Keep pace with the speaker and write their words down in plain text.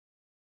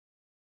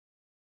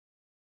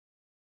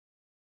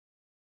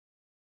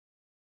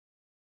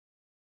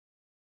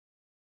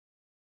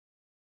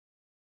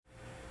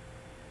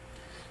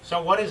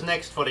So what is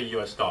next for the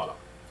US dollar?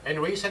 In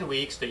recent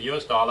weeks, the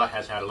US dollar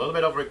has had a little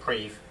bit of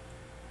reprieve.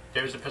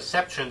 There is a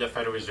perception the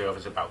Federal Reserve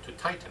is about to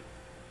tighten.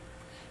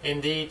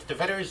 Indeed, the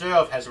Federal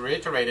Reserve has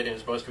reiterated in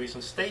its most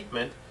recent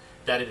statement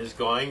that it is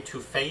going to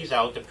phase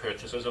out the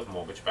purchases of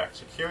mortgage-backed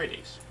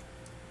securities.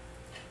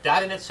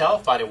 That in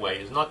itself, by the way,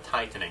 is not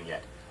tightening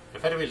yet. The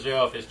Federal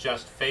Reserve is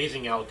just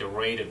phasing out the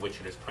rate at which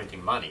it is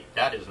printing money.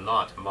 That is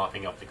not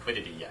mopping up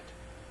liquidity yet.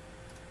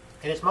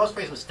 In its most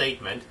recent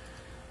statement,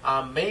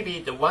 maybe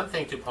the one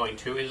thing to point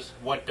to is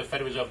what the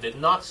Federal Reserve did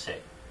not say.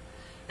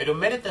 It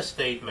omitted the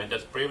statement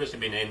that's previously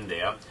been in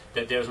there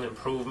that there's an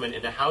improvement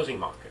in the housing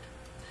market.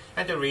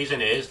 And the reason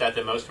is that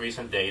the most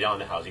recent data on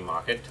the housing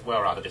market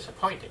were rather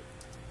disappointing.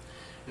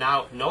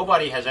 Now,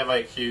 nobody has ever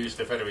accused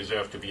the Federal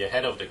Reserve to be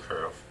ahead of the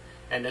curve.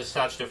 And as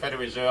such, the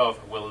Federal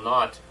Reserve will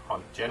not,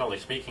 generally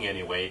speaking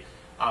anyway,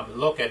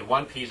 look at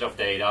one piece of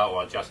data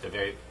or just a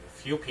very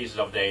few pieces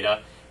of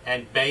data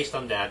and based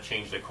on that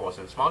change the course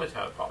in its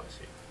monetary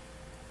policy.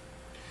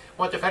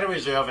 What the Federal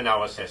Reserve in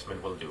our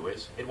assessment will do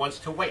is it wants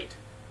to wait.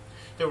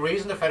 The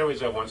reason the Federal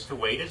Reserve wants to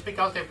wait is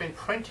because they've been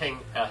printing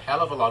a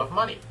hell of a lot of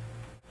money.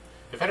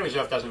 The Federal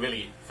Reserve doesn't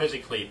really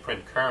physically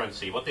print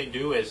currency. What they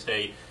do is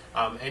they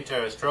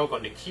enter a stroke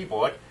on the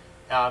keyboard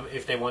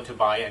if they want to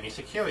buy any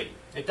security.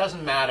 It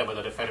doesn't matter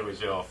whether the Federal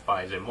Reserve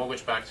buys a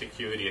mortgage-backed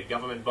security, a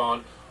government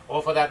bond,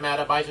 or for that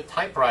matter buys a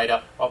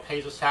typewriter or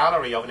pays a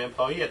salary of an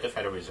employee at the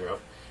Federal Reserve.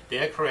 They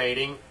are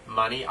creating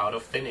money out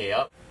of thin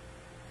air.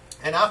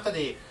 And after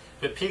the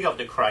peak of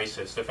the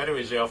crisis, the Federal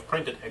Reserve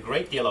printed a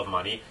great deal of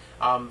money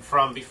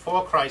from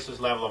before crisis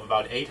level of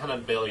about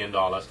 $800 billion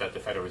that the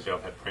Federal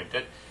Reserve had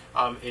printed.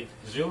 It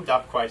zoomed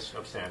up quite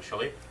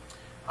substantially,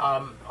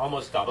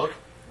 almost doubled.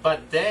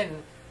 But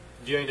then,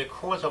 during the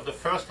course of the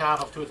first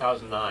half of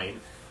 2009,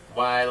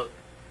 while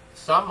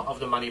some of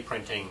the money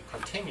printing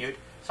continued,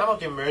 some of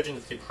the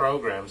emergency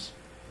programs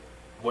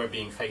were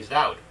being phased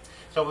out.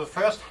 So the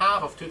first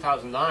half of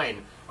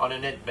 2009, on a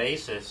net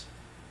basis,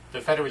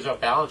 the Federal Reserve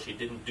balance sheet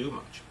didn't do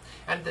much.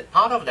 And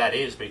part of that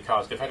is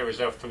because the Federal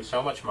Reserve threw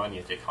so much money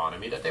at the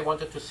economy that they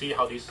wanted to see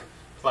how these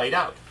played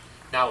out.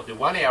 Now, the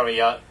one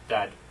area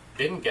that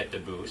didn't get the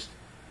boost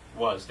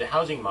was the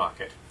housing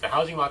market. The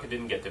housing market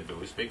didn't get the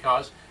boost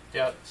because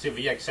there are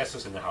severe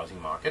excesses in the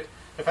housing market.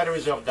 The Federal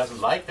Reserve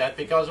doesn't like that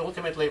because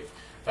ultimately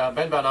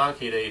Ben Bernanke,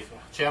 the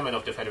chairman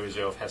of the Federal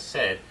Reserve, has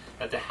said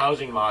that the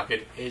housing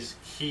market is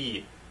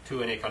key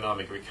to an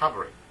economic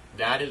recovery.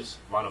 That is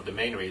one of the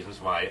main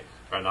reasons why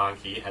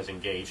Bernanke has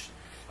engaged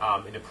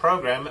in a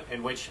program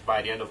in which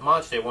by the end of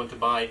March they want to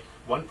buy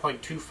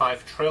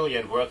 1.25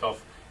 trillion worth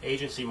of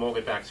agency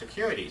mortgage-backed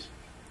securities.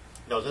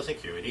 Those are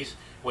securities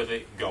with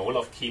the goal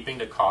of keeping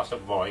the cost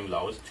of borrowing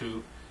low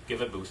to give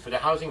a boost to the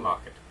housing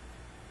market.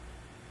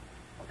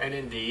 And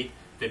indeed,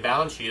 the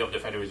balance sheet of the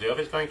Federal Reserve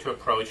is going to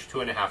approach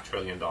 $2.5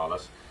 trillion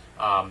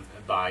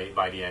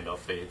by the end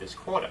of this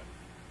quarter.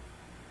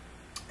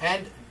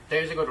 And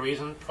there's a good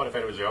reason for the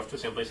Federal Reserve to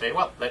simply say,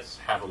 well, let's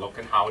have a look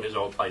at how this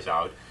all plays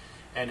out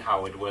and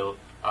how it will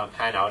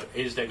pan out.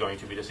 Is there going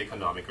to be this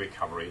economic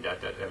recovery that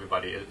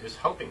everybody is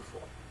hoping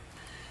for?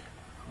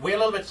 We a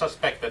little bit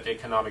suspect that the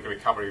economic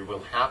recovery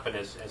will happen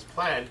as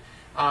planned.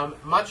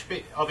 Much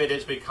of it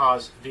is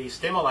because the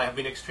stimuli have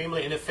been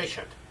extremely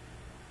inefficient.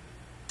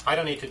 I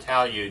don't need to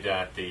tell you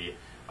that the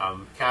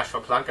Cash for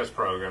Clunkers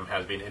program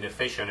has been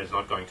inefficient. It's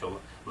not going to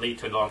lead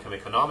to long-term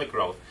economic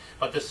growth.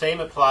 But the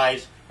same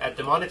applies at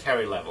the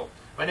monetary level.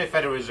 When the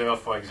Federal Reserve,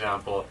 for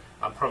example,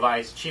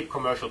 provides cheap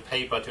commercial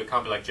paper to a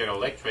company like General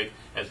Electric,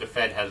 as the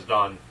Fed has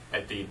done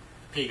at the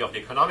peak of the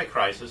economic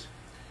crisis,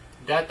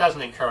 that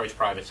doesn't encourage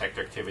private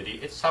sector activity.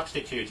 It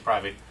substitutes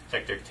private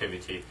sector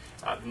activity.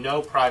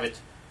 No private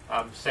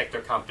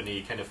sector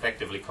company can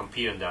effectively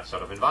compete in that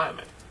sort of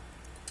environment.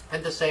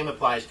 And the same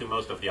applies to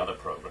most of the other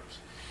programs.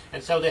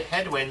 And so the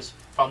headwinds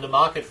from the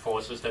market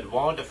forces that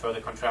warrant a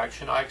further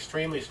contraction are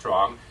extremely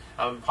strong.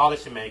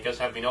 Policymakers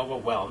have been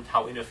overwhelmed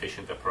how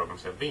inefficient the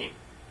programs have been.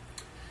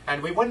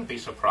 And we wouldn't be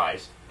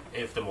surprised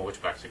if the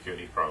mortgage-backed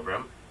security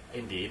program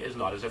indeed is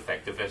not as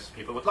effective as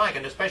people would like,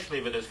 and especially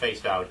if it is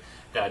phased out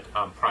that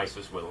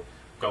prices will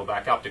go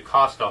back up. The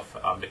cost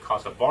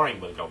of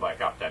borrowing will go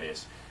back up, that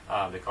is.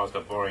 The cost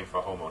of borrowing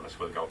for homeowners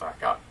will go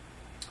back up.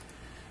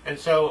 And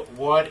so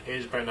what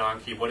is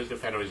Bernanke, what is the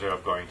Federal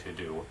Reserve going to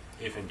do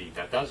if indeed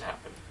that does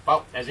happen?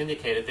 Well, as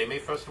indicated, they may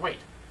first wait.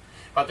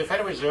 But the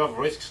Federal Reserve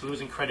risks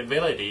losing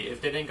credibility if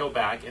they then go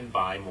back and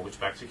buy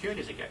mortgage-backed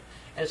securities again,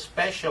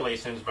 especially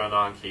since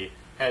Bernanke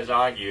has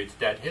argued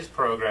that his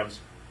programs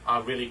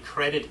are really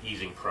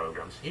credit-easing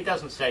programs. He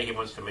doesn't say he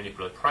wants to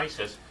manipulate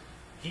prices.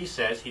 He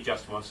says he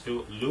just wants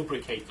to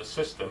lubricate the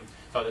system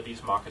so that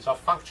these markets are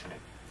functioning.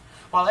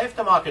 Well, if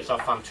the markets are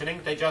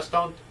functioning, they just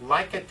don't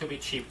like it to be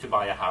cheap to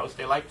buy a house.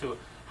 They like to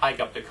hike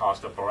up the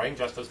cost of borrowing,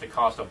 just as the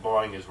cost of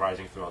borrowing is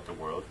rising throughout the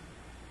world.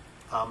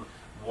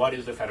 What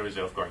is the Federal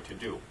Reserve going to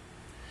do?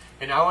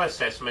 In our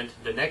assessment,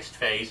 the next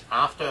phase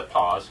after a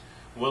pause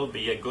will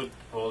be a good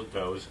old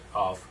dose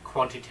of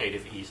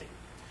quantitative easing.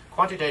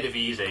 Quantitative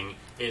easing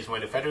is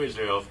when the Federal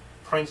Reserve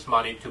prints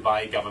money to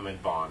buy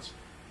government bonds,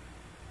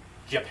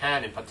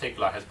 Japan in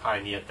particular has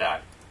pioneered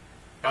that.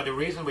 Now the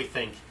reason we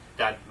think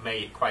that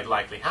may quite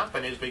likely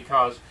happen is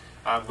because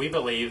we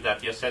believe that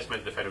the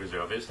assessment of the Federal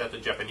Reserve is that the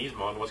Japanese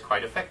model was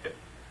quite effective.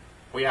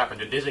 We happen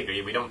to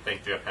disagree. We don't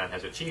think Japan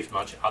has achieved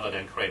much other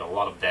than create a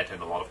lot of debt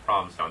and a lot of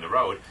problems down the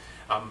road,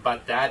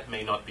 but that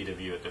may not be the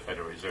view at the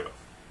Federal Reserve.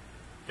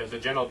 There's a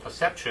general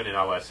perception in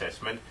our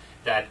assessment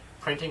that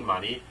printing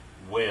money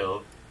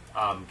will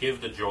give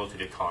the jolt to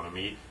the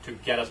economy to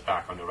get us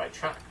back on the right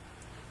track.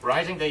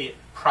 Rising the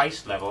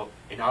price level,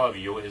 in our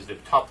view, is the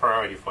top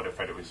priority for the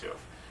Federal Reserve.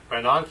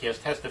 Bernanke has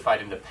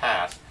testified in the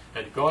past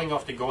that going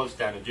off the gold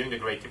standard during the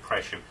Great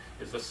Depression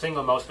is the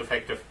single most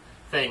effective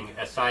thing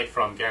aside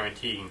from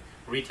guaranteeing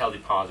retail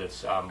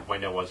deposits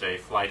when there was a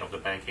flight of the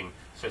banking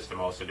system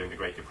also during the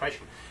Great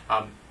Depression.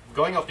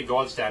 Going off the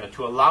gold standard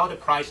to allow the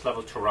price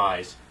level to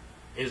rise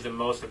is the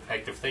most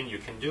effective thing you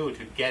can do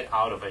to get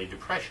out of a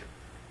depression.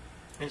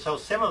 And so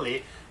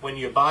similarly, when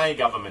you buy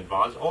government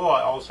bonds, or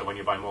also when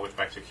you buy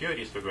mortgage-backed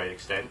securities to a great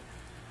extent,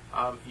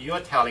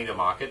 you're telling the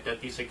market that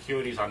these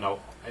securities are now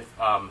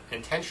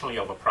intentionally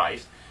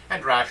overpriced,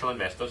 and rational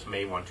investors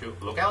may want to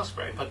look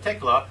elsewhere. In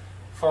particular,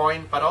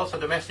 foreign but also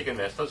domestic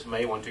investors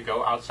may want to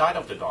go outside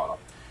of the dollar.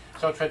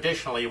 So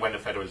traditionally, when the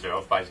Federal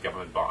Reserve buys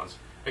government bonds,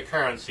 the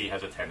currency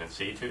has a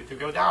tendency to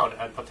go down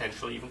and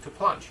potentially even to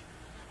plunge.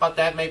 But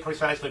that may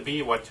precisely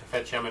be what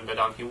Fed Chairman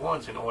Bernanke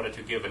wants in order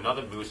to give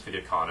another boost to the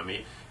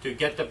economy, to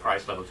get the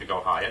price level to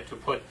go higher, to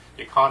put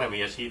the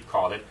economy, as he'd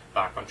call it,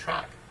 back on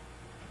track.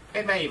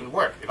 It may even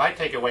work. If I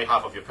take away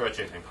half of your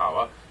purchasing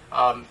power,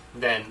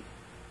 then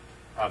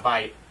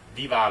by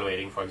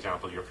devaluating, for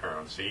example, your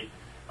currency,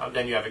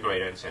 then you have a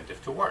greater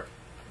incentive to work.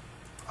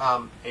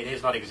 It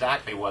is not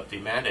exactly what the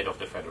mandate of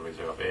the Federal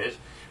Reserve is,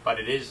 but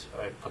it is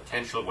a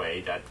potential way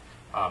that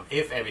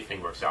if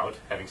everything works out,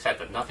 having said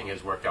that nothing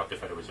has worked out the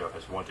Federal Reserve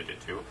has wanted it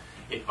to,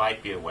 it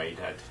might be a way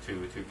that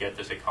to get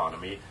this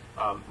economy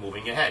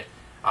moving ahead.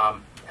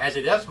 As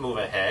it does move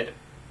ahead,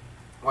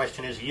 the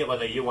question is here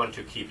whether you want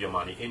to keep your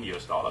money in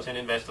US dollars, and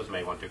investors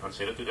may want to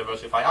consider to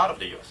diversify out of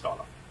the US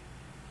dollar.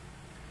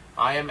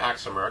 I am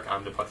AXA Merk.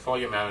 I'm the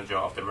portfolio manager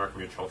of the Merk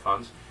mutual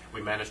funds.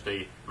 We manage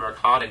the Merk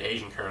hard and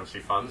Asian currency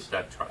funds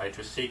that try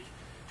to seek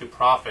to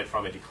profit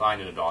from a decline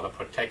in the dollar,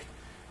 protect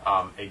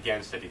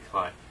against the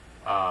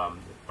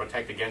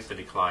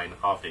decline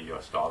of the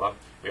US dollar.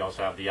 We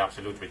also have the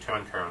absolute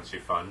return currency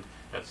fund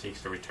that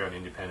seeks to return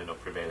independent of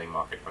prevailing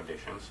market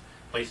conditions.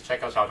 Please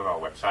check us out on our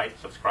website,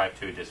 subscribe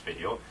to this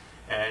video,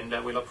 and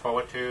we look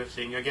forward to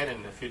seeing you again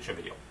in a future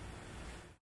video.